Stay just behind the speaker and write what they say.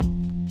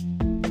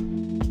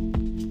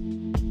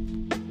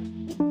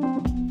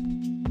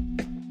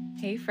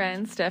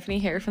friends, Stephanie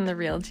here from The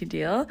Realty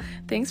Deal.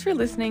 Thanks for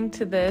listening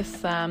to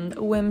this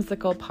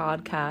whimsical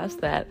podcast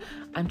that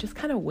I'm just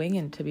kind of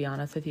winging, to be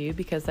honest with you,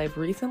 because I've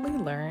recently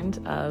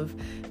learned of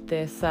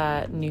this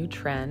new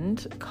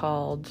trend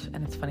called,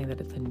 and it's funny that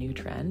it's a new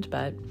trend,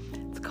 but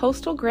it's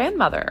coastal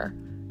grandmother.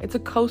 It's a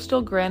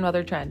coastal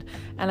grandmother trend.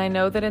 And I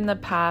know that in the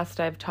past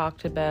I've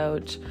talked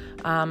about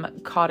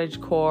cottage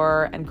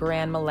core and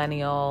grand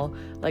millennial.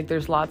 Like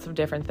there's lots of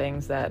different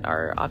things that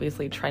are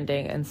obviously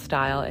trending in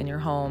style in your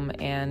home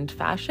and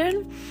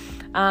fashion.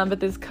 But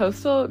this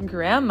coastal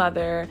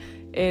grandmother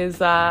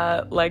is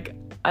I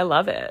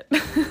love it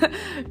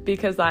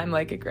because I'm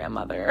like a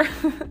grandmother.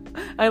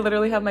 I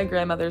literally have my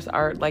grandmother's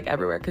art like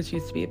everywhere because she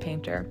used to be a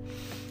painter.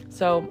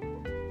 So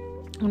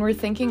when we're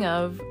thinking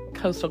of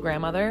coastal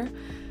grandmother,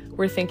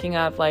 we're thinking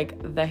of like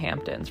the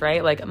Hamptons,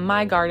 right? Like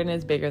my garden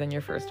is bigger than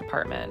your first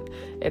apartment.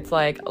 It's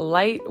like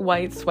light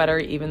white sweater,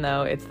 even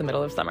though it's the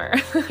middle of summer,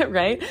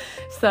 right?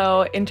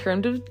 So in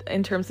terms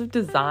of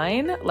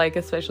design, like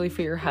especially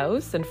for your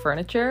house and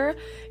furniture,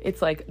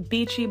 it's like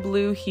beachy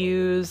blue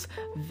hues,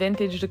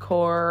 vintage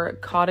decor,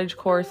 cottage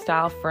core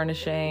style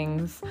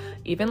furnishings,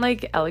 even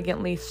like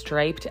elegantly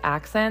striped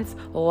accents,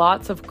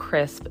 lots of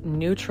crisp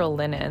neutral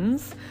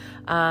linens.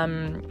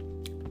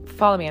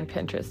 Follow me on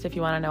Pinterest if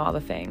you want to know all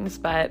the things.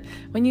 But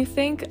when you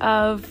think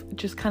of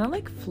just kind of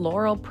like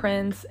floral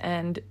prints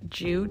and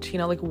jute,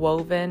 like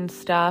woven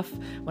stuff,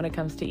 when it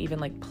comes to even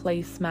like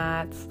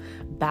placemats,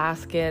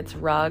 baskets,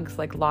 rugs,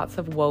 like lots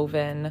of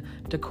woven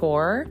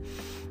decor,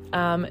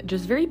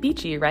 just very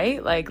beachy,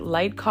 right? Like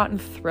light cotton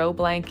throw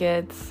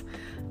blankets.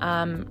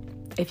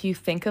 If you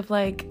think of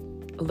like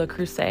Le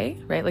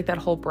Creuset, right? Like that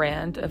whole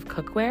brand of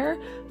cookware,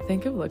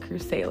 think of Le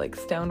Creuset, like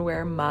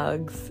stoneware,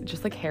 mugs,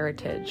 just like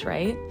heritage,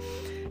 right?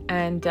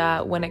 And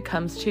when it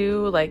comes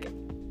to like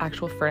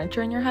actual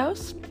furniture in your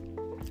house,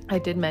 I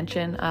did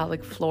mention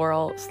like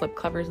floral slip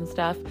covers and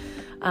stuff,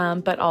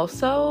 but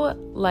also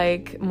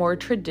like more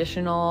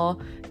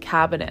traditional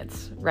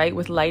cabinets, right?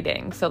 With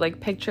lighting. So like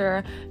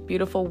picture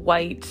beautiful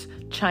white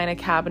china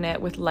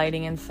cabinet with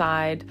lighting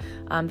inside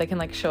that can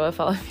like show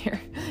off all of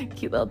your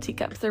cute little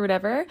teacups or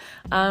whatever.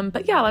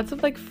 But yeah, lots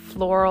of like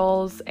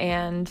florals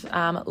and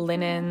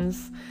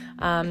linens,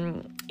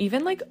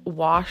 even like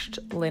washed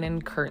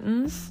linen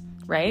curtains,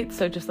 right?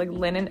 So just like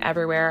linen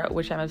everywhere,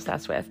 which I'm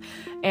obsessed with.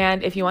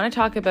 And if you want to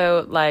talk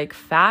about like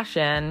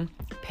fashion,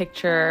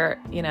 picture,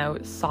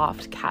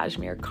 soft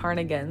cashmere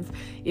cardigans,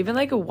 even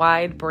like a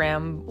wide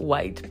brim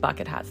white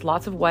bucket hats,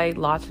 lots of white,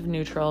 lots of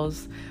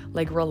neutrals,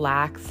 like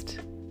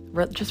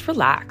just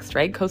relaxed,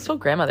 right? Coastal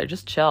grandmother,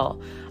 just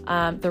chill.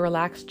 The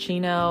relaxed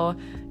chino,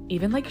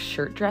 even like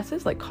shirt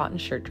dresses, like cotton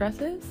shirt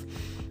dresses.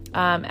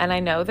 And I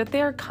know that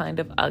they are kind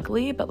of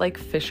ugly, but like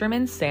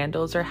fisherman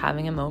sandals are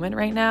having a moment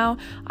right now.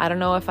 I don't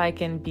know if I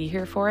can be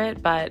here for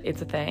it, but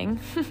it's a thing.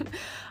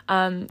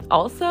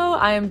 Also,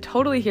 I am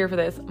totally here for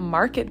this.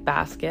 Market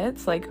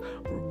baskets, like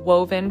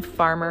woven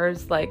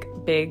farmers, like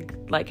big,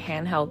 like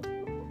handheld,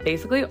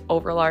 basically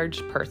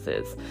oversized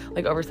purses.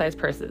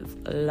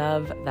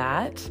 Love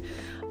that.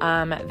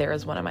 There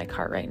is one in my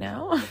cart right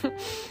now.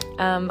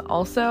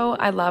 Also,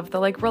 I love the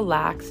like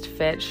relaxed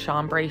fit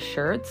chambray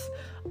shirts.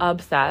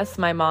 Obsessed.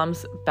 My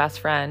mom's best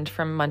friend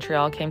from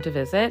Montreal came to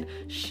visit.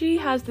 She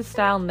has the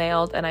style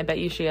nailed, and I bet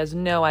you she has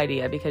no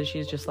idea because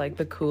she's just like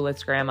the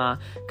coolest grandma.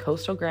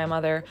 Coastal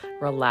grandmother,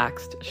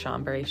 relaxed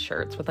chambray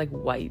shirts with like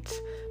white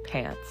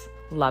pants.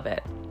 Love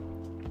it.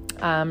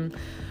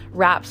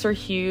 Wraps are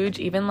huge,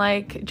 even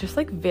like just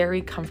like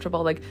very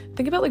comfortable. Like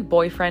think about like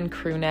boyfriend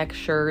crew neck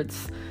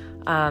shirts,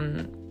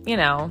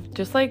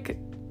 just like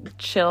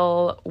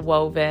chill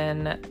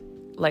woven,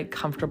 like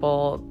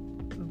comfortable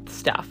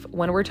stuff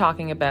when we're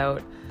talking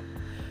about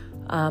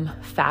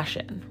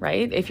fashion,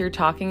 right? If you're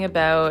talking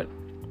about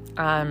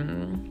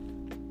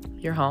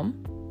your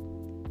home,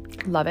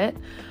 love it.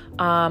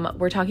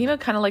 We're talking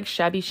about kind of like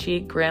shabby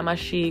chic, grandma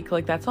chic,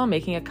 like that's all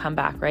making a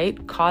comeback,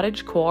 right?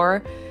 Cottage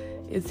core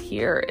is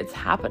here. It's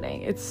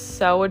happening. It's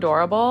so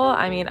adorable.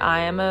 I mean, I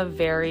am a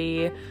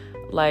very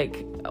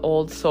like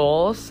old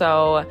soul,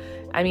 so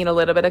I mean a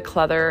little bit of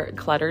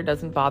clutter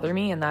doesn't bother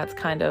me, and that's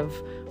kind of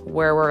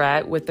where we're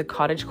at with the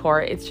cottage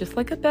core. It's just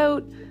like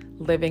about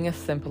living a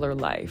simpler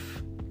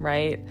life,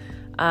 right?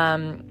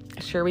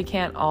 Sure, we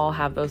can't all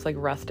have those like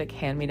rustic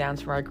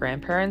hand-me-downs from our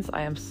grandparents.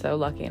 I am so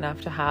lucky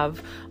enough to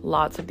have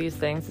lots of these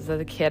things. As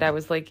a kid, I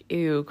was like,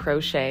 ew,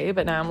 crochet,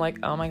 but now I'm like,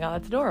 oh my God,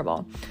 that's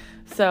adorable.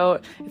 So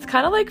it's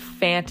kind of like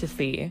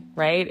fantasy,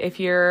 right? If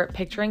you're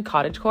picturing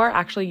cottagecore,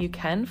 actually you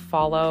can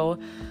follow,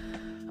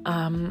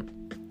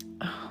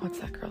 what's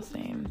that girl's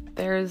name?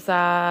 There's,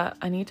 I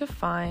need to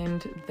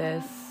find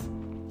this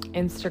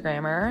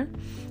Instagrammer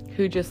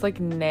who just like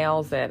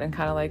nails it and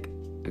kind of like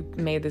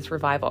made this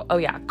revival. Oh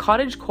yeah,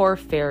 cottagecore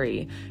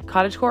fairy,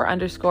 cottagecore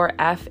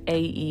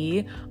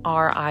 _FAERIE.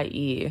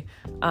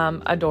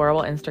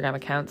 Adorable Instagram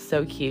account,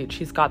 so cute.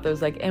 She's got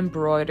those like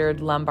embroidered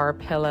lumbar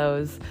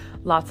pillows,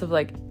 lots of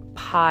like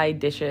pie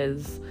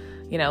dishes,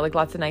 like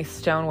lots of nice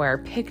stoneware,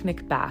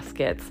 picnic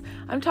baskets.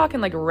 I'm talking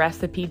like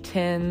recipe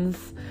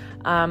tins.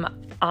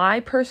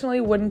 I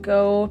personally wouldn't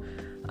go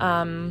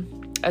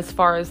As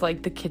far as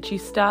like the kitschy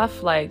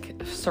stuff, like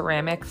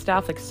ceramic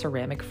stuff, like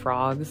ceramic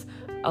frogs,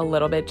 a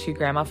little bit too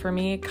grandma for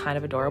me, kind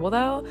of adorable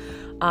though.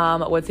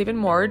 What's even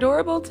more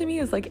adorable to me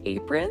is like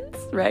aprons,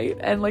 right?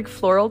 And like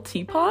floral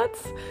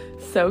teapots,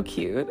 so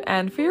cute.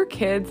 And for your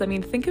kids, I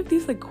mean, think of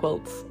these like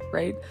quilts,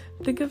 right?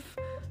 Think of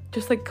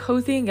just like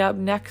cozying up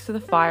next to the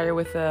fire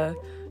with a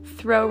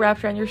throw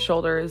wrapped around your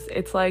shoulders.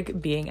 It's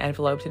like being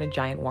enveloped in a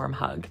giant warm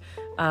hug.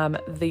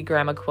 The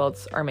grandma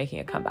quilts are making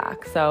a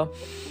comeback. So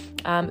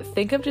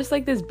think of just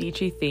like this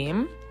beachy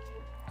theme.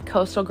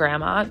 Coastal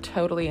grandma,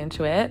 totally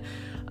into it.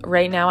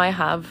 Right now I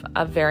have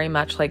a very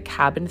much like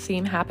cabin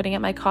theme happening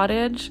at my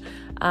cottage.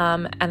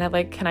 And I'm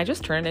like, can I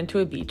just turn it into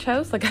a beach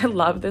house? Like I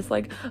love this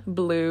like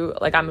blue,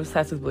 like I'm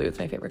obsessed with blue. It's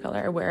my favorite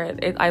color. I wear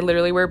it. I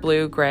literally wear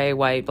blue, gray,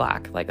 white,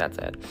 black. Like that's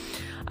it.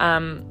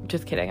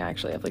 Just kidding. I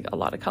actually have like a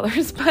lot of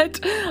colors,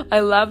 but I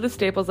love the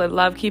staples. I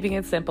love keeping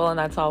it simple. And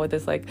that's all with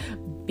this like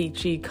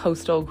beachy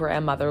coastal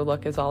grandmother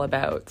look is all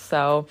about.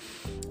 So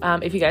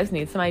if you guys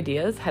need some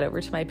ideas, head over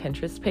to my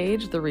Pinterest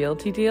page, The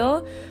Realty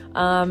Deal.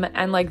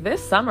 And like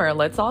this summer,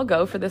 let's all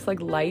go for this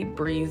like light,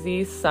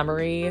 breezy,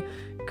 summery,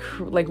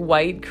 like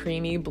white,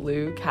 creamy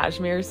blue,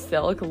 cashmere,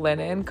 silk,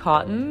 linen,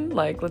 cotton.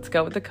 Like let's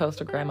go with the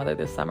coastal grandmother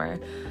this summer.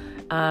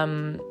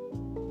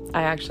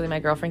 My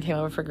girlfriend came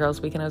over for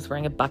girls' week and I was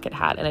wearing a bucket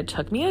hat, and it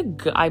took me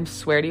I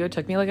swear to you, it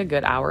took me like a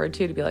good hour or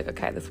two to be like,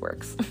 okay, this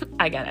works.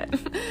 I get it.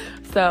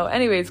 So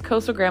anyways,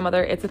 coastal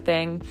grandmother, it's a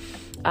thing.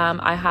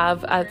 I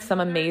have some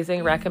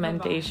amazing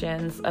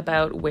recommendations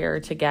about where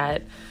to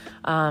get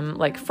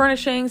like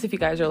furnishings. If you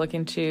guys are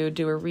looking to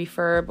do a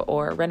refurb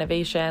or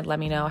renovation, let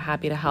me know.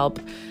 Happy to help.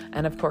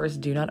 And of course,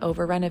 do not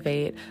over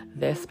renovate.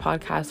 This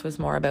podcast was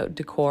more about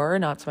decor,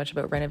 not so much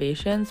about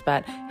renovations,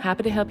 but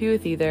happy to help you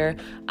with either.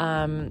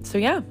 So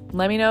yeah,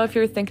 let me know if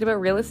you're thinking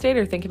about real estate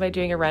or thinking about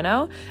doing a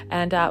reno,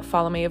 and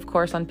follow me of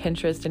course on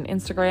Pinterest and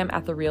Instagram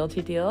at The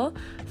Realty Deal.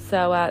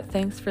 So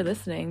thanks for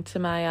listening to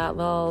my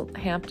little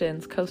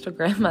Hamptons coastal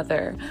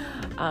grandmother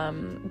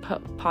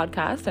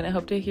podcast, and I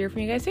hope to hear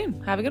from you guys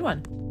soon. Have a good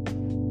one.